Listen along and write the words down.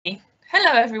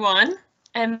Hello everyone,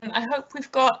 I hope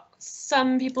we've got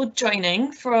some people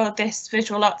joining for this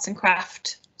visual arts and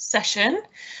craft session.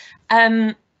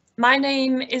 My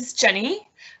name is Jenny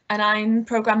and I'm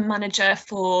Programme Manager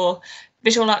for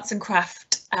Visual Arts and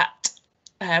Craft at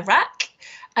RAC.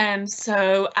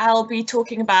 So I'll be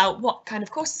talking about what kind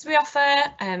of courses we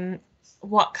offer,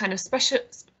 what kind of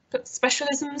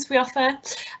specialisms we offer,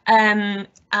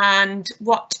 and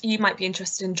what you might be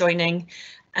interested in joining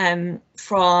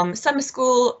from summer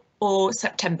school or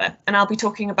September. And I'll be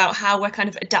talking about how we're kind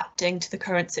of adapting to the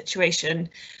current situation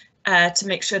to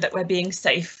make sure that we're being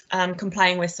safe and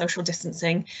complying with social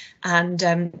distancing, and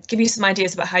give you some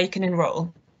ideas about how you can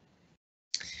enrol.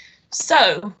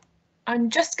 So I'm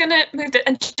just going to move it,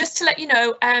 and just to let you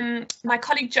know, my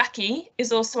colleague Jackie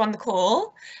is also on the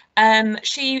call.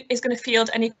 She is going to field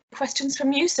any questions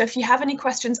from you, so if you have any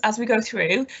questions as we go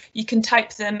through, you can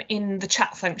type them in the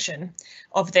chat function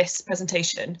of this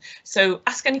presentation. So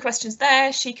ask any questions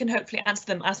there, she can hopefully answer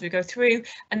them as we go through,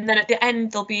 and then at the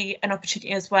end there'll be an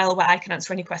opportunity as well where I can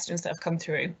answer any questions that have come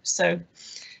through, so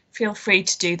feel free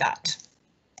to do that.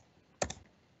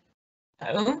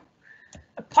 So,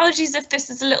 apologies if this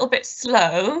is a little bit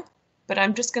slow, but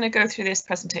I'm just going to go through this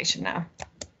presentation now.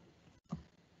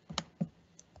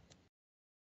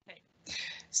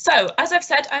 So, as I've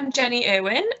said, I'm Jenny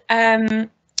Irwin.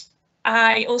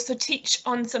 I also teach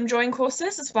on some drawing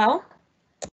courses as well.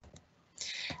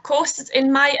 Courses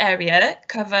in my area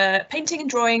cover painting and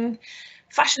drawing,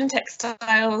 fashion and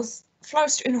textiles,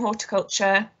 floristry and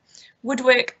horticulture,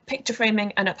 woodwork, picture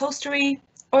framing and upholstery,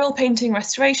 oil painting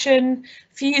restoration,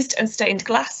 fused and stained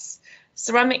glass,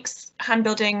 ceramics, hand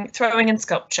building, throwing and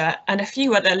sculpture, and a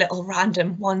few other little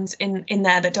random ones in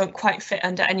there that don't quite fit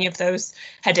under any of those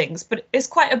headings, but it's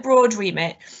quite a broad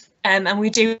remit, and we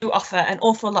do offer an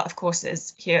awful lot of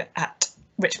courses here at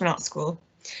Richmond Art School.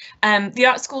 The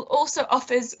Art School also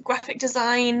offers graphic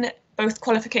design, both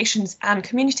qualifications and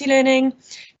community learning,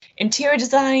 interior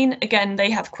design, again they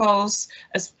have quals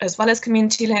as well as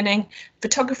community learning,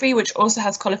 photography, which also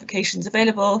has qualifications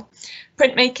available,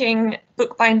 printmaking,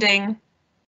 bookbinding,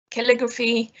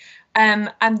 calligraphy,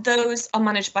 and those are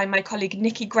managed by my colleague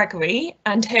Nikki Gregory,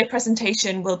 and her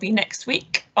presentation will be next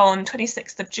week on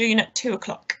 26th of June at 2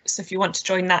 o'clock. So if you want to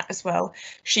join that as well,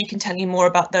 she can tell you more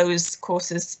about those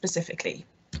courses specifically.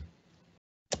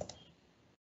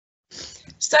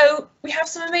 So we have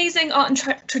some amazing art and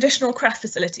traditional craft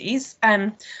facilities.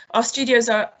 Our studios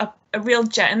are a real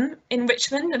gem in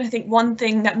Richmond, and I think one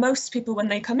thing that most people when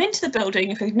they come into the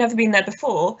building, if they've never been there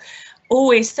before,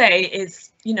 always say is,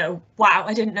 you know, wow,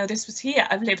 I didn't know this was here.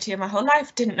 I've lived here my whole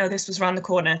life, didn't know this was around the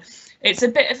corner. It's a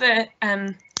bit of a,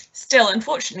 still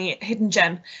unfortunately, a hidden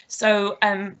gem. So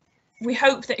we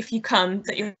hope that if you come,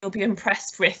 that you'll be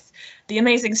impressed with the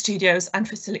amazing studios and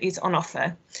facilities on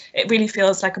offer. It really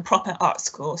feels like a proper art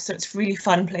school, so it's a really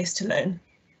fun place to learn.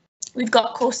 We've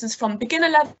got courses from beginner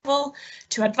level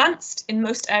to advanced in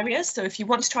most areas, so if you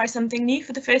want to try something new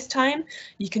for the first time,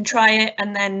 you can try it,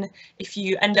 and then if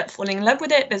you end up falling in love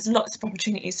with it, there's lots of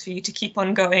opportunities for you to keep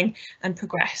on going and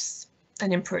progress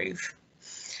and improve.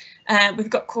 We've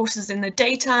got courses in the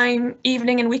daytime,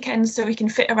 evening and weekends, so we can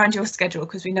fit around your schedule,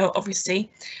 because we know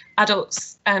obviously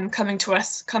adults coming to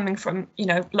us, coming from, you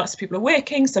know, lots of people are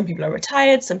working, some people are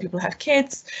retired, some people have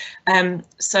kids,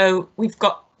 so we've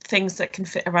got things that can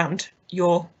fit around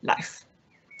your life.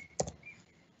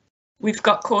 We've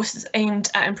got courses aimed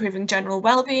at improving general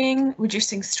well-being,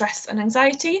 reducing stress and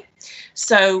anxiety.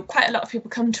 So quite a lot of people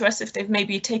come to us if they've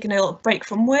maybe taken a little break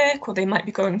from work, or they might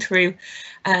be going through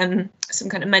some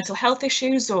kind of mental health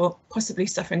issues, or possibly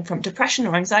suffering from depression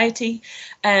or anxiety.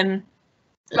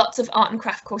 Lots of art and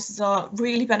craft courses are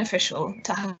really beneficial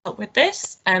to help with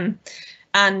this.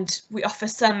 And we offer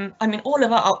some, I mean, all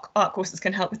of our art courses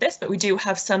can help with this, but we do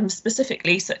have some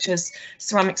specifically, such as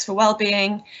ceramics for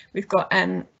wellbeing. We've got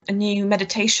a new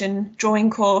meditation drawing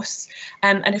course,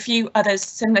 and a few others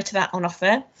similar to that on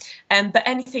offer. But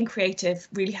anything creative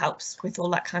really helps with all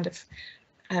that kind of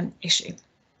issue.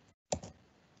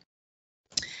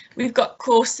 We've got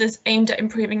courses aimed at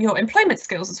improving your employment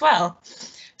skills as well.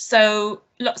 So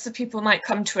lots of people might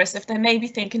come to us if they're maybe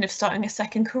thinking of starting a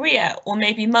second career, or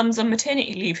maybe mums on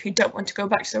maternity leave who don't want to go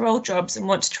back to their old jobs and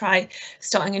want to try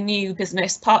starting a new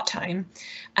business part-time.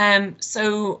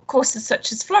 So courses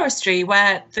such as floristry,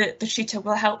 where the tutor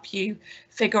will help you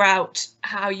figure out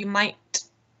how you might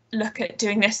look at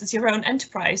doing this as your own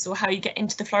enterprise, or how you get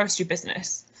into the floristry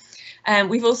business.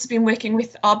 We've also been working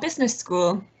with our business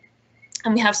school,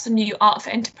 and we have some new Art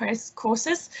for Enterprise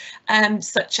courses,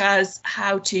 such as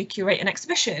how to curate an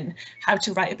exhibition, how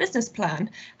to write a business plan,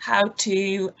 how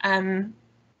to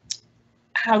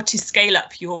how to scale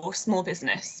up your small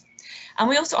business. And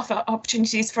we also offer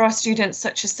opportunities for our students,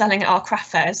 such as selling at our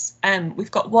craft fairs. We've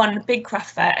got one big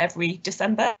craft fair every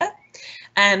December,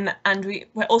 and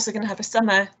we're also going to have a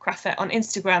summer craft fair on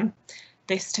Instagram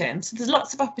this term. So there's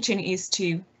lots of opportunities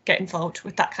to get involved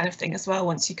with that kind of thing as well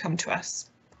once you come to us.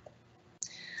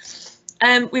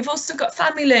 We've also got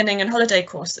family learning and holiday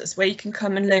courses where you can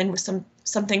come and learn with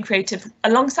something creative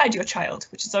alongside your child,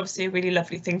 which is obviously a really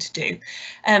lovely thing to do.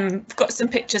 We've got some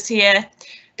pictures here.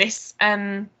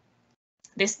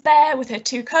 This bear with her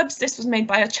 2 cubs, this was made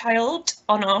by a child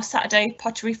on our Saturday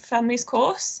Pottery for Families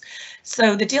course.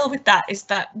 So the deal with that is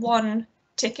that one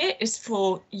ticket is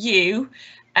for you,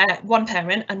 one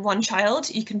parent and one child.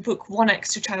 You can book one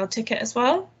extra child ticket as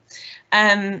well.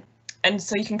 And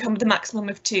so you can come with a maximum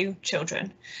of 2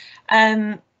 children.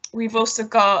 We've also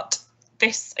got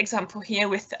this example here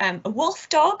with a wolf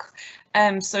dog.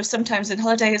 So sometimes in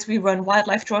holidays we run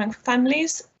wildlife drawing for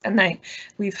families, and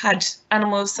we've had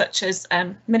animals such as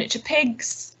miniature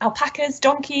pigs, alpacas,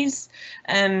 donkeys,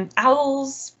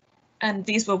 owls, and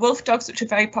these were wolf dogs, which are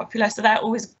very popular. So they're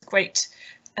always great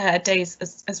days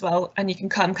as well, and you can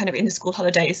come kind of in the school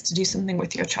holidays to do something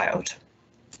with your child.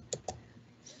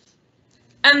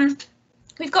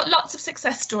 We've got lots of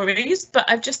success stories, but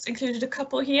I've just included a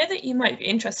couple here that you might be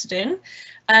interested in.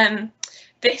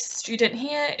 This student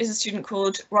here is a student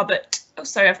called Robert. Oh,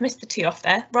 sorry, I've missed the T off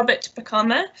there. Robert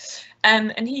Bakama,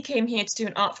 and he came here to do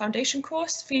an art foundation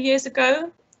course a few years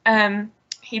ago.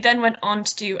 He then went on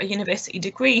to do a university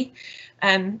degree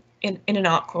in an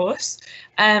art course.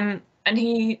 And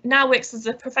he now works as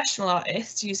a professional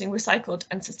artist using recycled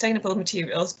and sustainable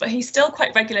materials, but he still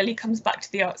quite regularly comes back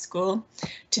to the art school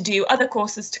to do other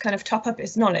courses to kind of top up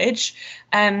his knowledge.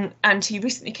 And he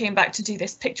recently came back to do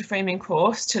this picture framing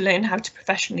course to learn how to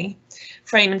professionally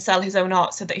frame and sell his own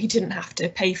art so that he didn't have to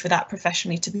pay for that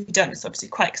professionally to be done. It's obviously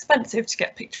quite expensive to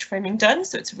get picture framing done,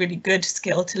 so it's a really good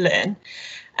skill to learn.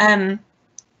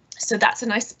 So that's a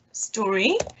nice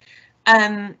story.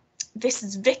 This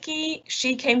is Vicky.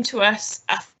 She came to us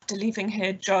after leaving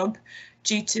her job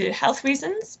due to health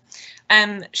reasons.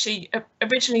 She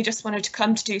originally just wanted to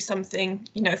come to do something,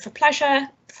 you know, for pleasure,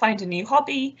 find a new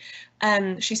hobby.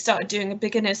 She started doing a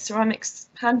beginner's ceramics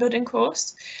hand building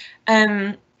course,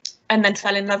 and then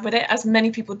fell in love with it, as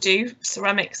many people do.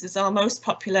 Ceramics is our most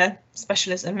popular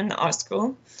specialism in the art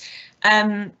school.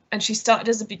 And she started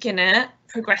as a beginner,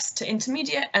 progressed to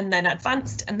intermediate and then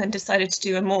advanced, and then decided to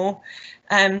do a more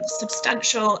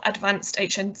substantial advanced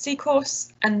HNC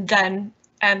course. And then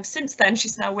since then,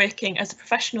 she's now working as a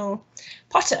professional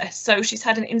potter. So she's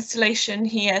had an installation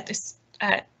here, this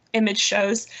image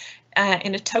shows,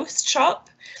 in a toast shop.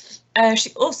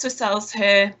 She also sells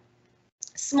her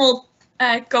small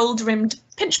gold-rimmed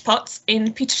pinch pots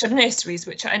in Petersham Nurseries,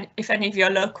 which, if any of you are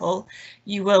local,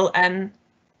 you will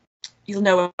you'll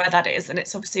know where that is, and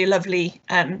it's obviously a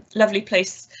lovely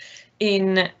place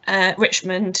in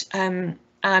Richmond,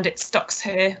 and it stocks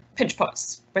her pinch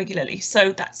pots regularly.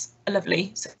 So that's a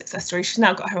lovely success story. She's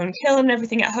now got her own kiln and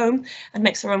everything at home, and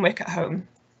makes her own work at home.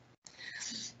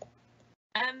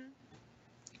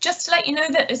 Just to let you know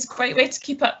that it's a great way to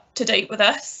keep up to date with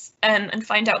us and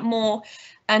find out more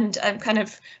and kind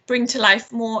of bring to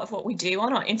life more of what we do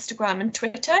on our Instagram and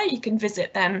Twitter. You can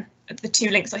visit them. The 2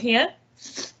 links are here.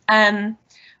 And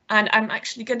I'm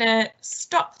actually going to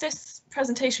stop this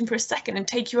presentation for a second and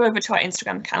take you over to our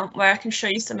Instagram account, where I can show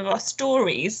you some of our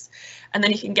stories, and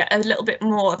then you can get a little bit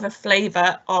more of a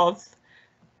flavour of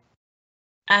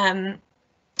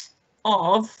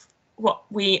what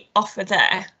we offer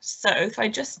there. So if I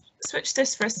just switch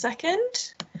this for a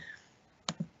second.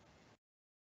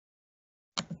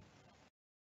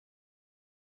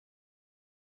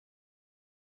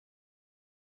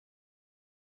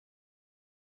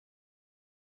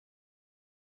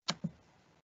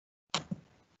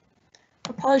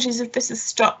 Apologies if this is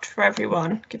stopped for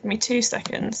everyone. Give me 2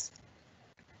 seconds.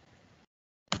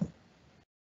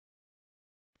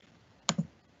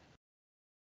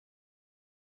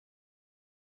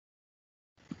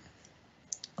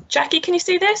 Jackie, can you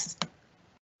see this?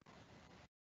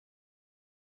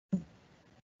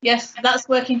 Yes, that's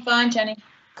working fine, Jenny.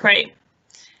 Great.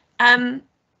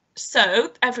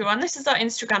 So everyone, this is our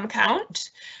Instagram account.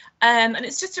 And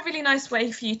it's just a really nice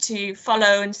way for you to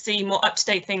follow and see more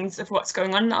up-to-date things of what's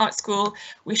going on in the art school.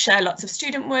 We share lots of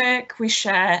student work, we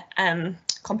share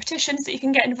competitions that you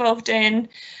can get involved in,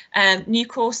 new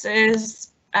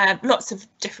courses, lots of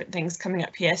different things coming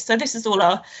up here. So this is all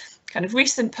our kind of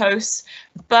recent posts,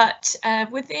 but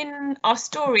within our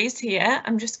stories here,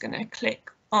 I'm just going to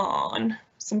click on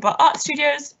some of our art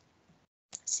studios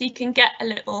so you can get a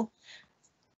little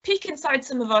peek inside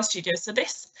some of our studios. So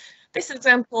this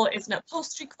example is an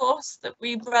upholstery course that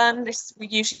we run. We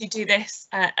usually do this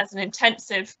as an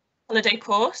intensive holiday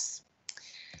course.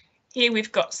 Here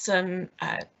we've got some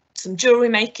jewellery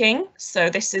making. So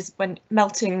this is when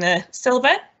melting the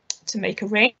silver to make a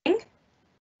ring.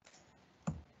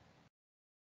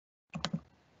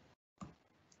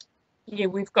 Here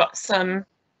we've got some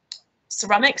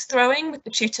ceramics throwing with the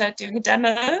tutor doing a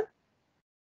demo.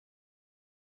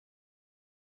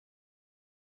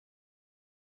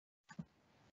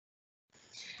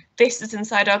 This is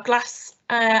inside our glass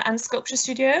and sculpture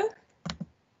studio.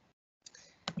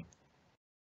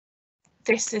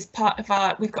 This is part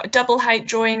of we've got a double height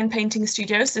drawing and painting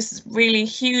studio. So this is really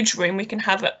huge room. We can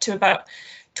have up to about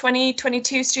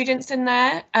 22 students in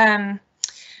there.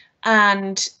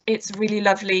 And it's a really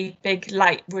lovely big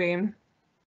light room.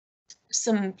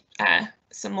 Some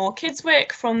more kids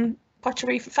work from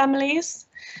pottery for families.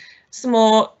 Some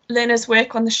more learners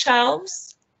work on the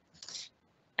shelves.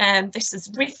 This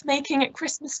is wreath making at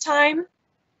Christmas time.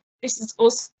 This is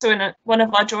also in one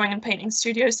of our drawing and painting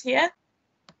studios here.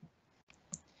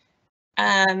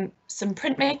 Some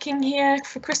printmaking here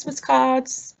for Christmas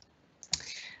cards.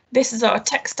 This is our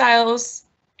textiles,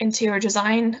 interior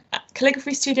design,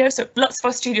 calligraphy studio. So lots of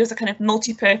our studios are kind of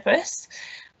multi-purpose,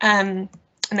 and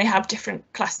they have different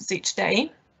classes each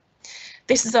day.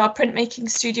 This is our printmaking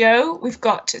studio.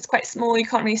 It's quite small, you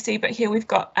can't really see, but here we've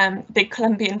got big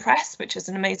Columbian press, which is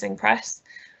an amazing press.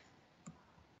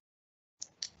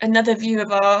 Another view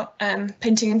of our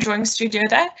painting and drawing studio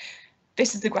there.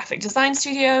 This is the graphic design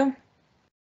studio.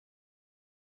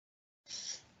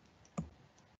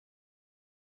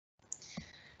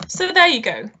 So there you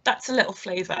go, that's a little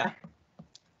flavour.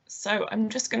 So I'm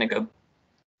just going to go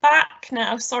back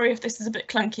now. Sorry if this is a bit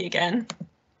clunky again.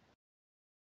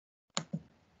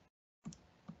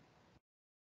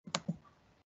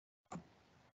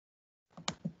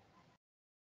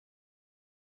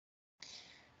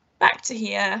 Back to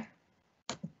here.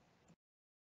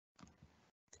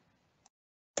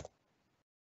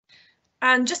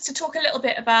 And just to talk a little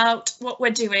bit about what we're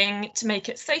doing to make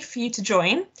it safe for you to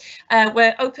join,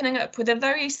 we're opening up with a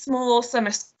very small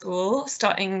summer school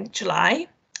starting July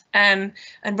and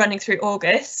running through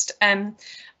August. And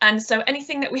so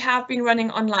anything that we have been running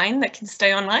online that can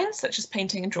stay online, such as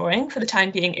painting and drawing for the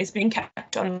time being, is being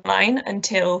kept online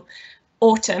until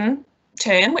autumn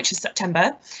term, which is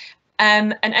September.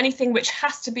 And anything which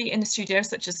has to be in the studio,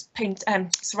 such as paint,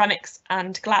 ceramics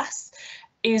and glass,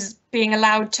 is being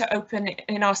allowed to open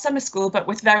in our summer school, but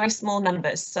with very small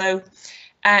numbers. So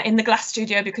in the glass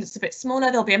studio, because it's a bit smaller,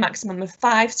 there'll be a maximum of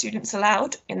 5 students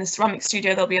allowed. In the ceramic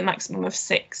studio, there'll be a maximum of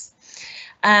 6.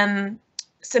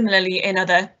 Similarly,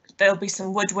 there'll be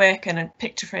some woodwork and a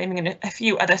picture framing and a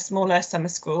few other smaller summer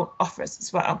school offers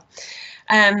as well.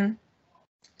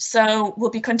 So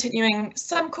we'll be continuing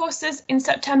some courses in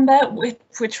September,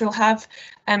 which will have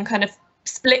kind of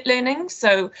split learning.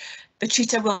 So the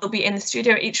tutor will be in the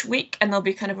studio each week, and there'll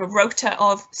be kind of a rota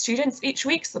of students each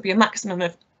week. So there'll be a maximum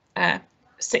of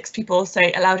 6 people,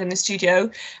 say, allowed in the studio,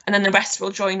 and then the rest will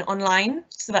join online.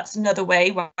 So that's another way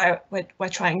where we're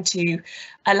trying to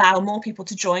allow more people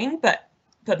to join, but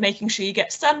making sure you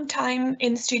get some time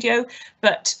in the studio,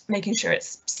 but making sure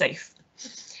it's safe.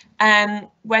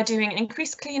 We're doing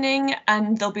increased cleaning,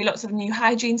 and there'll be lots of new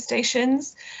hygiene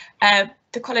stations.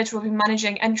 The college will be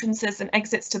managing entrances and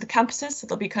exits to the campuses, so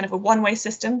there'll be kind of a one-way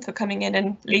system for coming in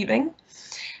and leaving.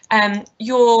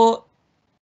 Your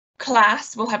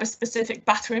class will have a specific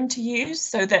bathroom to use,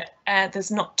 so that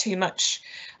there's not too much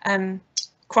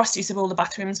cross use of all the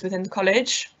bathrooms within the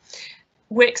college.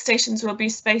 Workstations will be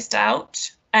spaced out.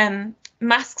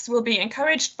 Masks will be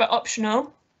encouraged but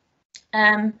optional.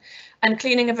 And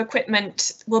cleaning of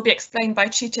equipment will be explained by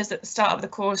tutors at the start of the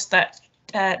course, that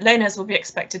learners will be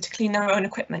expected to clean their own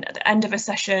equipment at the end of a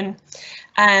session,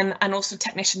 and also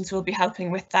technicians will be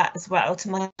helping with that as well,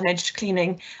 to manage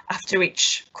cleaning after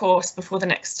each course before the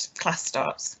next class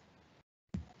starts.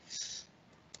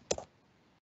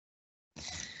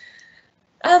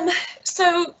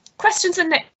 So questions and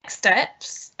next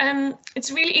steps.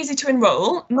 It's really easy to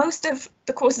enrol. Most of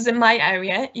the courses in my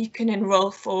area you can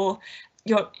enrol for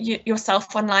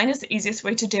yourself online, is the easiest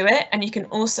way to do it, and you can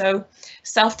also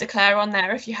self-declare on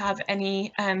there if you have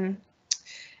any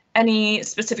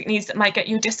specific needs that might get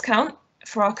you a discount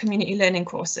for our community learning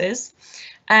courses.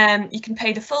 You can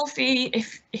pay the full fee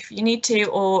if you need to,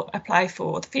 or apply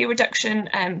for the fee reduction,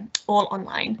 all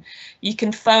online. You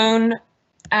can phone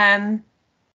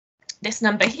this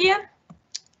number here,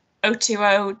 020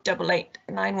 88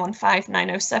 915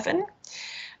 907.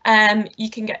 You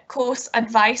can get course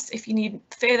advice if you need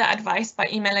further advice by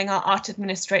emailing our art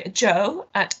administrator Jo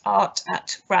at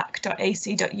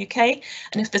art@rack.ac.uk, and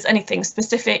if there's anything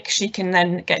specific she can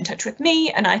then get in touch with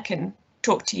me and I can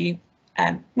talk to you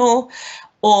more,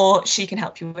 or she can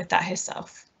help you with that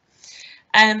herself.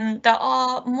 There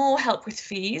are more help with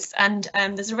fees, and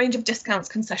there's a range of discounts,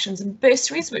 concessions and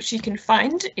bursaries which you can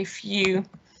find if you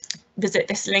visit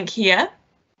this link here.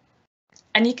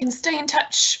 And you can stay in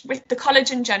touch with the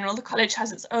college in general. The college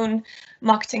has its own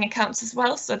marketing accounts as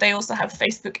well, so they also have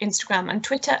Facebook, Instagram and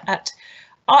Twitter at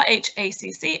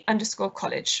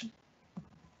RHACC_college.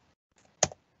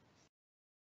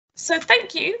 So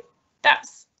thank you.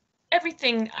 That's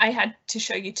everything I had to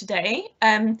show you today.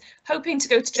 Hoping to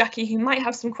go to Jackie, who might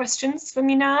have some questions for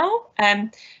me now,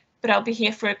 but I'll be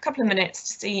here for a couple of minutes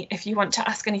to see if you want to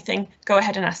ask anything. Go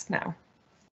ahead and ask now.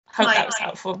 Hope that was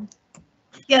helpful.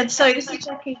 Yeah, so this is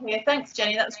Jackie here. Thanks,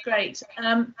 Jenny. That's great.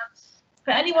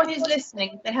 For anyone who's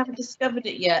listening, if they haven't discovered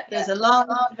it yet, there's a live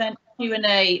event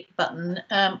Q&A button,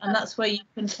 and that's where you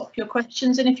can pop your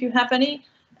questions in if you have any.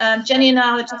 Jenny and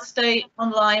I will just stay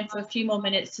online for a few more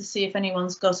minutes to see if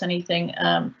anyone's got anything.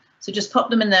 So just pop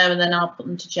them in there and then I'll put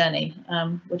them to Jenny.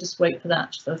 We'll just wait for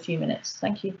that for a few minutes.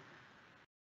 Thank you.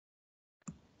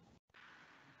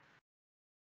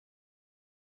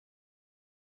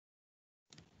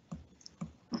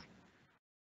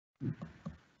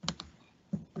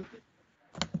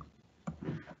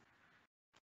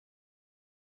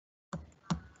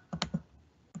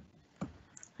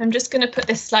 I'm just going to put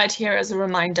this slide here as a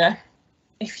reminder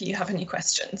if you have any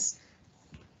questions.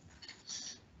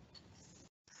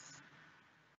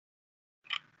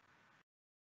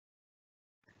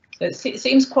 So it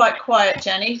seems quite quiet,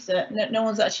 Jenny, so no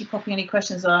one's actually popping any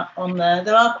questions on there.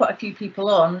 There are quite a few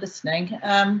people on listening,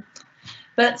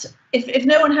 but if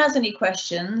no one has any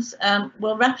questions,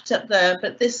 we'll wrap it up there.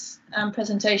 But this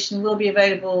presentation will be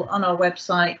available on our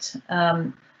website,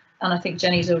 and I think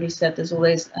Jenny's already said there's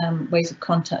always ways of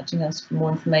contacting us for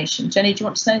more information. Jenny, do you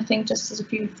want to say anything, just as a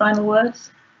few final words?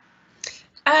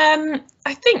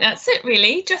 I think that's it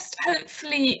really. Just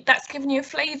hopefully that's given you a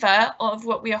flavour of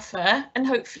what we offer, and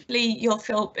hopefully you'll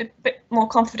feel a bit more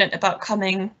confident about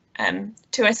coming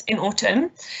to us in autumn.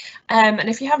 And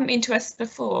if you haven't been to us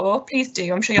before, please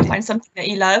do. I'm sure you'll find something that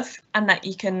you love and that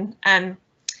you can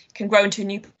grow into a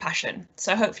new passion.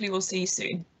 So hopefully we'll see you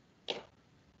soon.